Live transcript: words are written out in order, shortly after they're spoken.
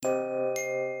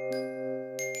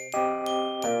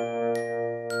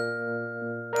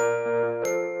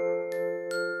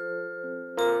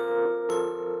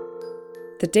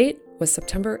The date was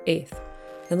September 8th,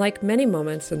 and like many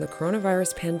moments in the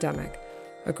coronavirus pandemic,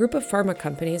 a group of pharma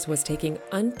companies was taking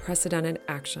unprecedented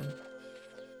action.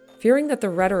 Fearing that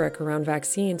the rhetoric around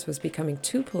vaccines was becoming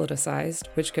too politicized,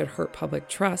 which could hurt public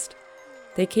trust,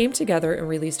 they came together and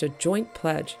released a joint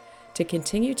pledge to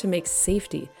continue to make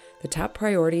safety the top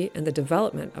priority in the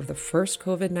development of the first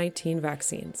COVID-19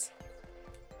 vaccines.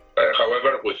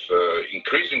 However, with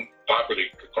increasing public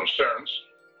concerns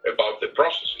about the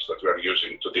processes that we are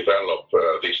using to develop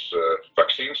these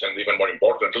vaccines, and even more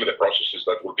importantly, the processes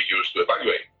that will be used to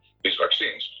evaluate these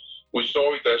vaccines, we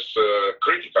saw it as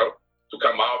critical to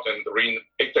come out and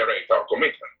reiterate our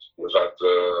commitment that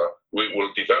we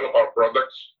will develop our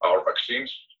products, our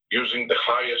vaccines, using the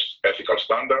highest ethical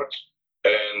standards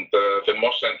and the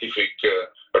most scientific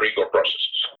rigor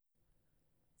processes.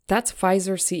 That's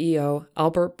Pfizer CEO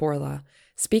Albert Bourla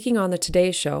speaking on the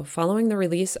Today Show following the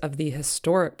release of the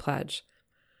historic pledge.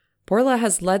 Bourla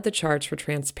has led the charge for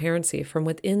transparency from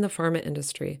within the pharma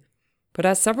industry, but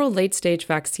as several late-stage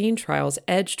vaccine trials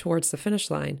edge towards the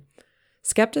finish line,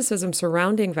 skepticism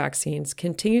surrounding vaccines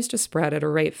continues to spread at a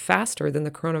rate faster than the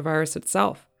coronavirus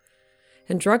itself,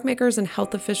 and drug makers and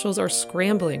health officials are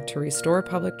scrambling to restore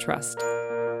public trust.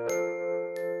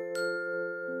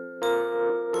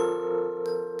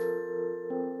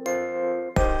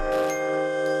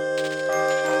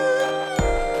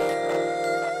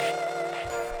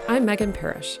 I'm Megan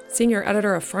Parrish, Senior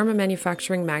Editor of Pharma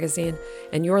Manufacturing Magazine,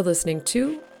 and you're listening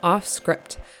to Off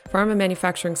Script, Pharma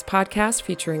Manufacturing's podcast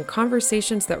featuring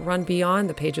conversations that run beyond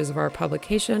the pages of our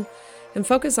publication and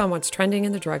focus on what's trending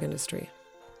in the drug industry.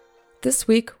 This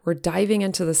week, we're diving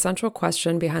into the central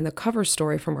question behind the cover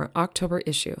story from our October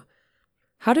issue.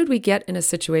 How did we get in a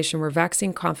situation where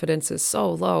vaccine confidence is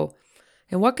so low?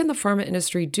 And what can the pharma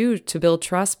industry do to build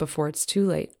trust before it's too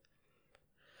late?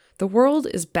 The world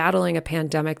is battling a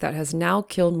pandemic that has now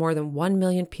killed more than 1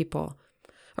 million people.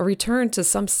 A return to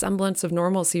some semblance of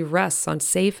normalcy rests on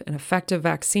safe and effective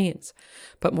vaccines,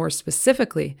 but more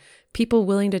specifically, people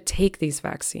willing to take these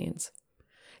vaccines.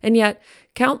 And yet,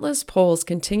 countless polls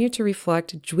continue to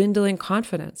reflect dwindling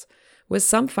confidence, with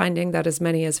some finding that as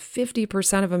many as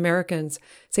 50% of Americans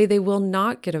say they will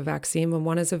not get a vaccine when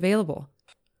one is available.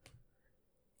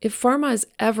 If pharma is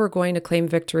ever going to claim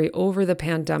victory over the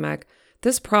pandemic,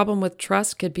 this problem with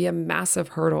trust could be a massive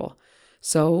hurdle.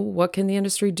 So, what can the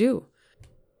industry do?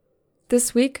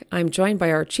 This week, I'm joined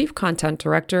by our Chief Content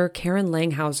Director, Karen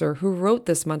Langhauser, who wrote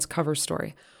this month's cover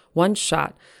story, One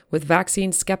Shot, with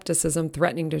vaccine skepticism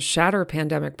threatening to shatter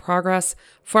pandemic progress,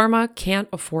 pharma can't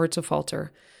afford to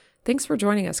falter. Thanks for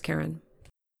joining us, Karen.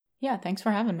 Yeah, thanks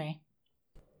for having me.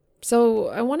 So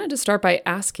I wanted to start by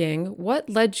asking,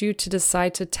 what led you to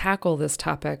decide to tackle this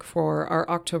topic for our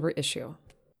October issue?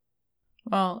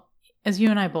 Well, as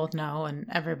you and I both know, and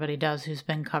everybody does who's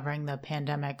been covering the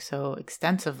pandemic so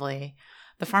extensively,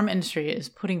 the pharma industry is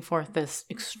putting forth this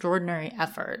extraordinary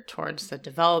effort towards the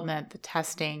development, the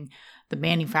testing, the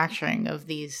manufacturing of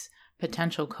these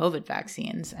potential COVID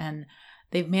vaccines. And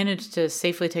they've managed to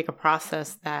safely take a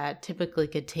process that typically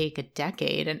could take a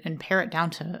decade and pare it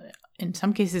down to, in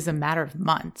some cases, a matter of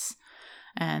months.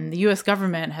 And the U.S.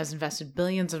 government has invested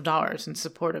billions of dollars in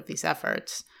support of these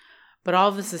efforts. But all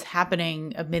of this is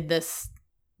happening amid this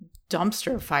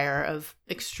dumpster fire of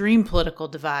extreme political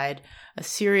divide, a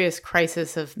serious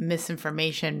crisis of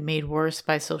misinformation made worse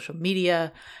by social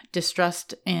media,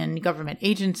 distrust in government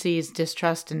agencies,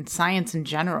 distrust in science in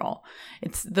general.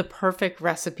 It's the perfect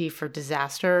recipe for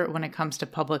disaster when it comes to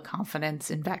public confidence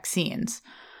in vaccines.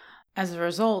 As a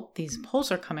result, these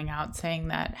polls are coming out saying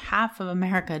that half of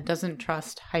America doesn't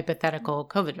trust hypothetical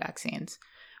COVID vaccines.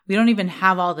 We don't even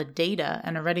have all the data,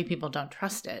 and already people don't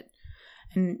trust it.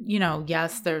 And,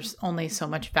 yes, there's only so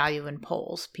much value in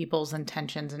polls. People's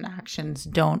intentions and actions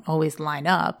don't always line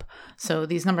up. So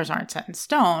these numbers aren't set in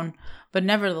stone. But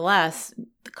nevertheless,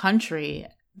 the country,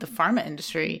 the pharma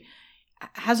industry,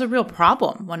 has a real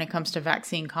problem when it comes to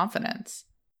vaccine confidence.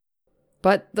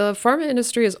 But the pharma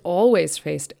industry has always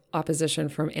faced opposition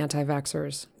from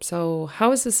anti-vaxxers. So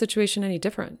how is this situation any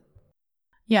different?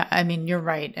 Yeah, I mean, you're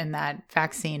right in that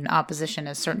vaccine opposition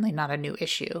is certainly not a new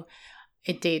issue.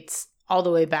 It dates all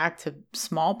the way back to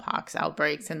smallpox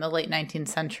outbreaks in the late 19th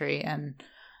century and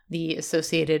the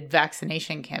associated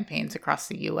vaccination campaigns across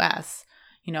the U.S.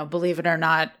 Believe it or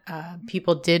not,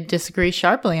 people did disagree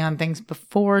sharply on things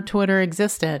before Twitter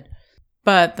existed.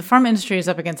 But the pharma industry is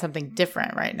up against something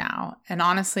different right now. And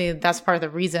honestly, that's part of the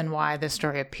reason why this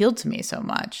story appealed to me so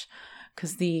much.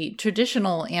 Because the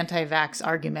traditional anti-vax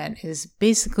argument is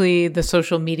basically the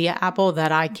social media apple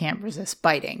that I can't resist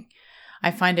biting.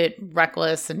 I find it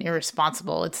reckless and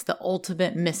irresponsible. It's the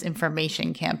ultimate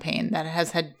misinformation campaign that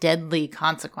has had deadly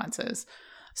consequences.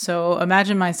 So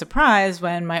imagine my surprise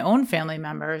when my own family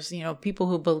members, people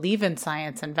who believe in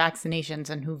science and vaccinations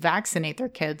and who vaccinate their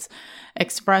kids,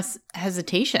 express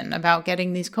hesitation about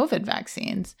getting these COVID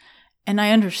vaccines. And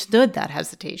I understood that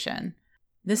hesitation.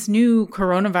 This new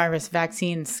coronavirus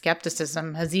vaccine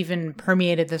skepticism has even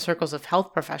permeated the circles of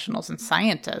health professionals and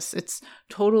scientists. It's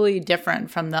totally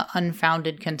different from the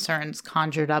unfounded concerns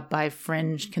conjured up by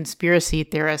fringe conspiracy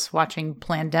theorists watching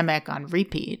Plandemic on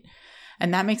repeat.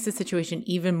 And that makes the situation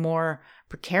even more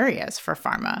precarious for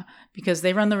pharma because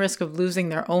they run the risk of losing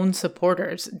their own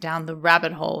supporters down the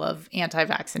rabbit hole of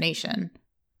anti-vaccination.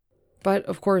 But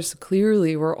of course,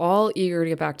 clearly, we're all eager to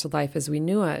get back to life as we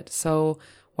knew it. So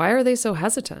why are they so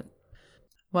hesitant?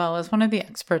 Well, as one of the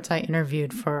experts I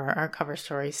interviewed for our cover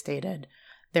story stated,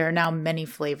 there are now many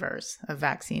flavors of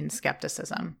vaccine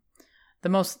skepticism. The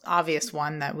most obvious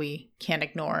one that we can't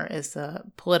ignore is the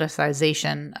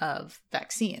politicization of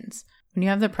vaccines. When you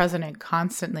have the president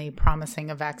constantly promising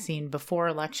a vaccine before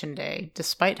Election Day,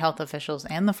 despite health officials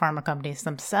and the pharma companies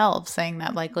themselves saying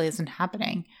that likely isn't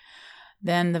happening,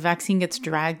 then the vaccine gets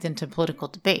dragged into political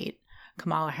debate.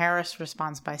 Kamala Harris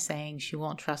responds by saying she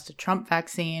won't trust a Trump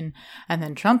vaccine, and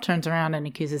then Trump turns around and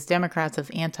accuses Democrats of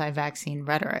anti-vaccine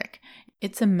rhetoric.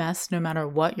 It's a mess no matter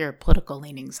what your political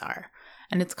leanings are,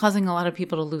 and it's causing a lot of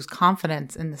people to lose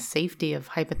confidence in the safety of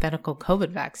hypothetical COVID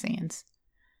vaccines.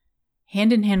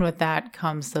 Hand in hand with that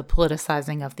comes the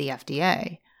politicizing of the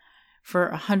FDA. For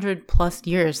 100+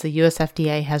 years, the US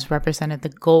FDA has represented the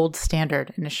gold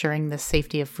standard in assuring the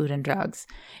safety of food and drugs.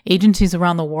 Agencies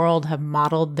around the world have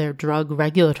modeled their drug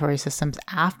regulatory systems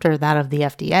after that of the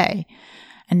FDA.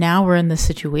 And now we're in this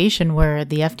situation where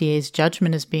the FDA's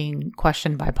judgment is being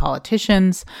questioned by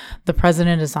politicians. The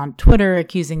president is on Twitter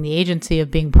accusing the agency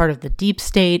of being part of the deep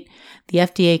state. The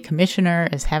FDA commissioner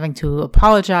is having to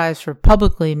apologize for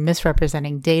publicly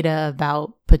misrepresenting data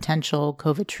about potential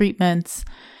COVID treatments.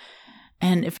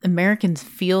 And if Americans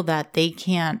feel that they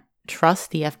can't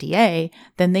trust the FDA,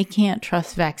 then they can't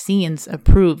trust vaccines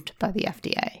approved by the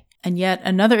FDA. And yet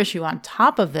another issue on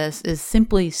top of this is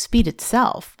simply speed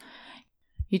itself.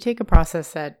 You take a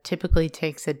process that typically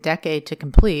takes a decade to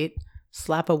complete,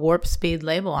 slap a warp speed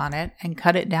label on it, and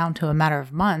cut it down to a matter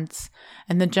of months,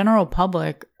 and the general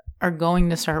public are going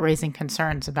to start raising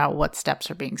concerns about what steps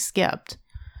are being skipped.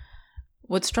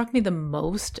 What struck me the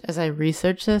most as I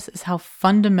researched this is how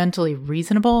fundamentally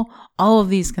reasonable all of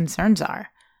these concerns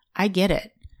are. I get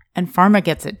it, and pharma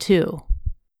gets it too.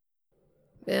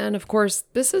 And of course,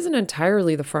 this isn't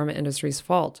entirely the pharma industry's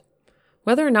fault.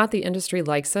 Whether or not the industry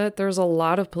likes it, there's a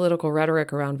lot of political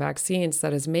rhetoric around vaccines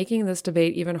that is making this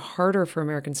debate even harder for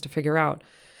Americans to figure out.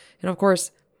 And of course,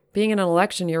 being in an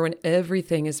election year when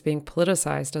everything is being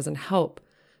politicized doesn't help.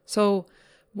 So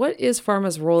what is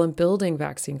pharma's role in building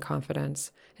vaccine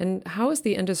confidence? And how has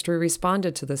the industry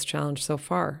responded to this challenge so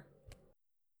far?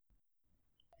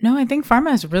 No, I think pharma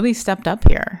has really stepped up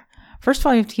here. First of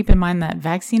all, you have to keep in mind that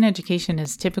vaccine education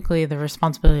is typically the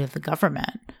responsibility of the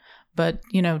government. But,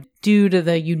 due to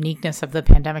the uniqueness of the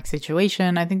pandemic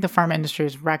situation, I think the pharma industry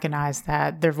has recognized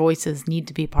that their voices need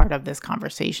to be part of this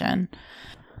conversation.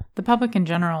 The public in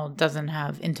general doesn't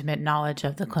have intimate knowledge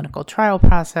of the clinical trial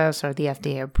process or the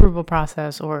FDA approval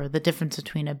process or the difference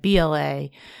between a BLA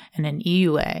and an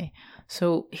EUA.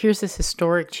 So here's this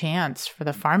historic chance for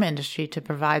the pharma industry to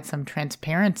provide some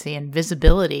transparency and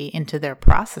visibility into their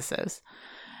processes.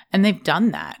 And they've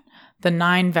done that. The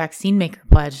 9 vaccine maker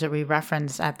pledge that we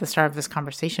referenced at the start of this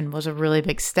conversation was a really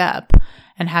big step.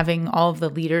 And having all of the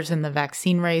leaders in the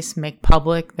vaccine race make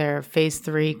public their phase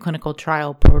 3 clinical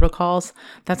trial protocols,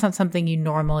 that's not something you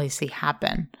normally see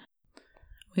happen.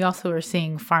 We also are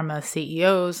seeing pharma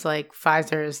CEOs like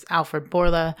Pfizer's Alfred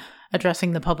Bourla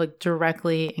addressing the public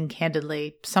directly and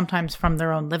candidly, sometimes from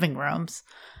their own living rooms.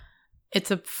 It's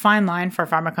a fine line for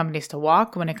pharma companies to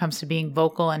walk when it comes to being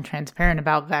vocal and transparent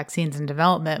about vaccines and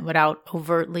development without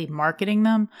overtly marketing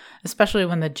them, especially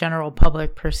when the general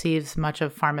public perceives much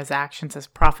of pharma's actions as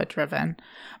profit-driven.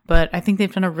 But I think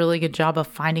they've done a really good job of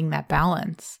finding that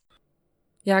balance.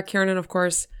 Yeah, Karen, and of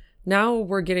course, now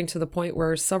we're getting to the point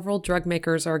where several drug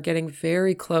makers are getting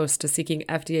very close to seeking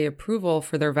FDA approval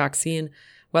for their vaccine,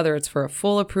 whether it's for a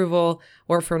full approval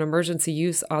or for an emergency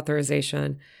use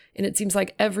authorization. And it seems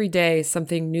like every day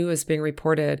something new is being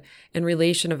reported in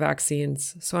relation to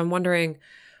vaccines. So I'm wondering,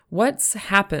 what's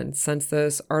happened since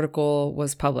this article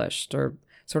was published? Or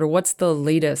sort of what's the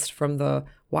latest from the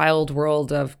wild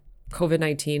world of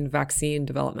COVID-19 vaccine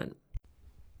development?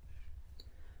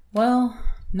 Well,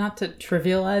 Not to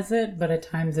trivialize it, but at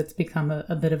times it's become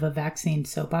a bit of a vaccine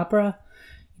soap opera.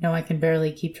 I can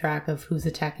barely keep track of who's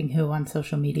attacking who on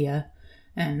social media.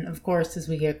 And of course, as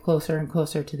we get closer and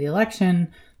closer to the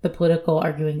election, the political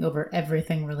arguing over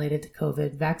everything related to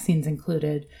COVID, vaccines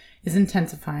included, is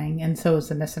intensifying, and so is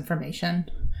the misinformation.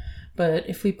 But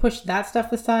if we push that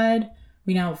stuff aside,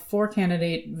 we now have 4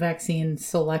 candidate vaccines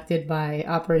selected by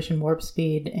Operation Warp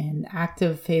Speed in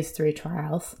active phase 3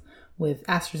 trials, with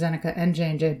AstraZeneca and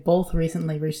J&J both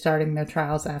recently restarting their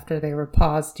trials after they were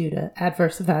paused due to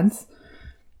adverse events.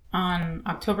 On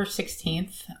October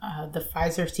 16th, the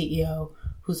Pfizer CEO,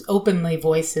 who's openly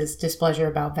voices displeasure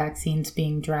about vaccines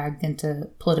being dragged into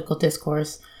political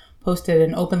discourse, posted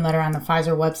an open letter on the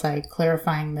Pfizer website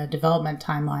clarifying the development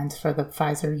timelines for the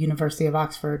Pfizer University of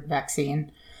Oxford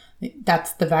vaccine.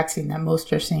 That's the vaccine that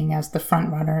most are seeing as the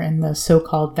front runner in the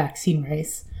so-called vaccine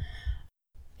race.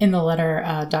 In the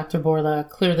letter, Dr. Bourla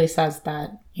clearly says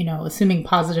that, assuming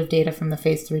positive data from the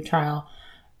phase 3 trial,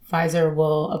 Pfizer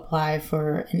will apply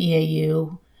for an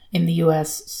EAU in the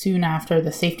U.S. soon after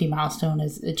the safety milestone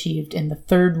is achieved in the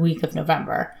 3rd week of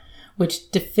November,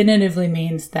 which definitively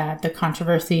means that the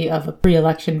controversy of a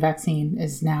pre-election vaccine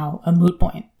is now a moot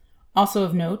point. Also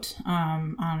of note,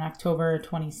 on October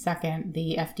 22nd,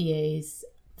 the FDA's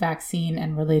Vaccine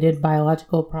and Related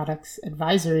Biological Products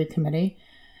Advisory Committee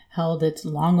held its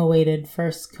long-awaited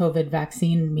first COVID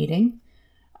vaccine meeting.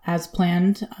 As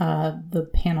planned, the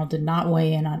panel did not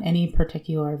weigh in on any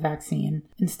particular vaccine.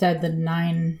 Instead,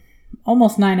 the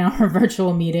almost 9-hour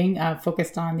virtual meeting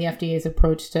focused on the FDA's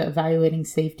approach to evaluating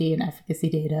safety and efficacy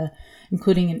data,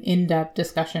 including an in-depth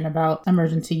discussion about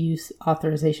emergency use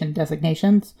authorization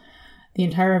designations. The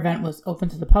entire event was open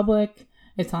to the public.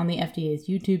 It's on the FDA's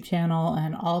YouTube channel,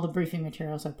 and all the briefing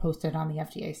materials are posted on the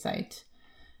FDA site.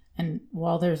 And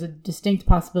while there's a distinct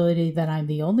possibility that I'm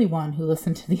the only one who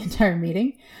listened to the entire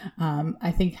meeting,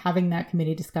 I think having that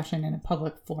committee discussion in a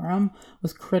public forum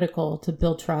was critical to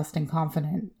build trust and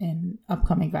confidence in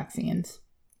upcoming vaccines.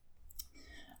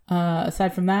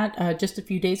 Aside from that, just a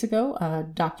few days ago,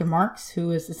 Dr. Marks,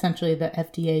 who is essentially the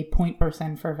FDA point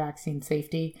person for vaccine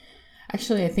safety,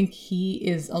 actually, I think he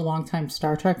is a longtime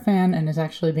Star Trek fan and is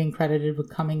actually being credited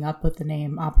with coming up with the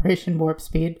name Operation Warp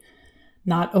Speed.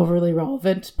 Not overly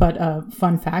relevant, but a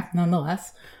fun fact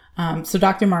nonetheless. So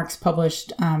Dr. Marks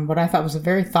published what I thought was a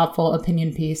very thoughtful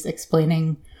opinion piece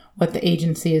explaining what the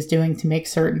agency is doing to make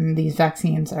certain these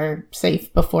vaccines are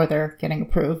safe before they're getting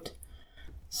approved.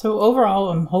 So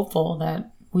overall, I'm hopeful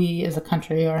that we as a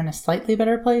country are in a slightly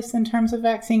better place in terms of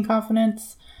vaccine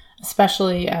confidence,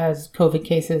 especially as COVID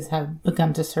cases have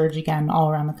begun to surge again all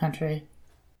around the country.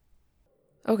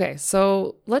 Okay,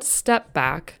 so let's step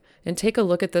back and take a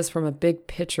look at this from a big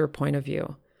picture point of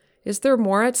view. Is there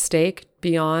more at stake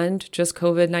beyond just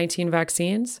COVID-19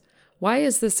 vaccines? Why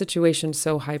is this situation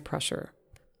so high pressure?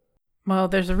 Well,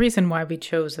 there's a reason why we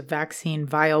chose a vaccine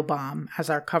vial bomb as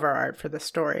our cover art for the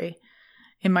story.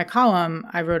 In my column,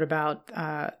 I wrote about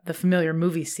the familiar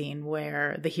movie scene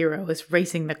where the hero is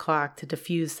racing the clock to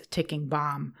defuse the ticking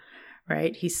bomb,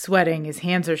 right? He's sweating, his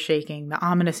hands are shaking, the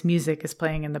ominous music is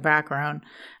playing in the background,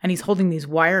 and he's holding these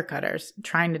wire cutters,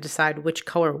 trying to decide which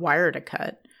color wire to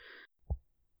cut.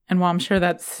 And while I'm sure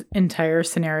that entire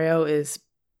scenario is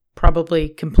probably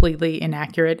completely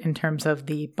inaccurate in terms of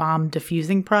the bomb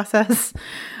diffusing process,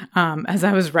 as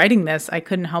I was writing this, I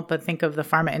couldn't help but think of the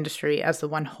pharma industry as the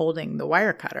one holding the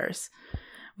wire cutters.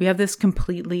 We have this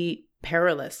completely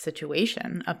perilous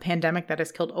situation, a pandemic that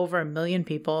has killed over 1 million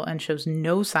people and shows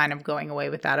no sign of going away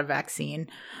without a vaccine,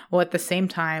 while at the same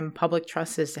time, public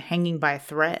trust is hanging by a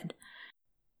thread.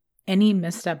 Any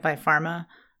misstep by pharma,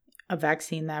 a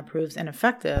vaccine that proves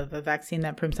ineffective, a vaccine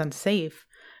that proves unsafe,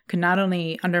 could not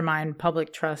only undermine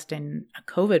public trust in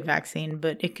a COVID vaccine,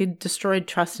 but it could destroy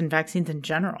trust in vaccines in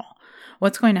general.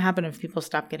 What's going to happen if people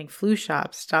stop getting flu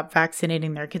shots, stop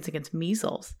vaccinating their kids against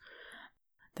measles?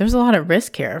 There's a lot of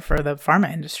risk here for the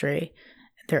pharma industry.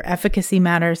 Their efficacy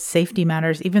matters, safety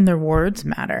matters, even their words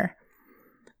matter.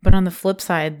 But on the flip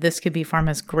side, this could be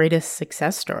pharma's greatest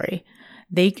success story.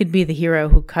 They could be the hero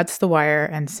who cuts the wire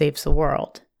and saves the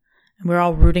world. And we're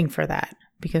all rooting for that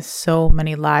because so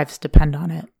many lives depend on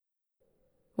it.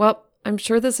 Well, I'm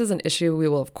sure this is an issue we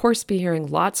will, of course, be hearing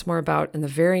lots more about in the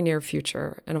very near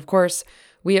future. And of course,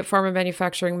 we at Pharma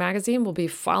Manufacturing Magazine will be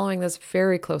following this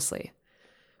very closely.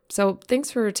 So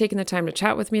thanks for taking the time to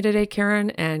chat with me today,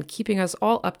 Karen, and keeping us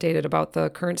all updated about the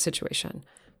current situation.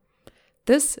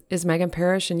 This is Megan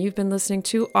Parrish, and you've been listening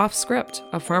to Off Script,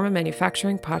 a pharma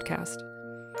manufacturing podcast.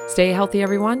 Stay healthy,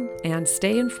 everyone, and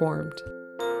stay informed.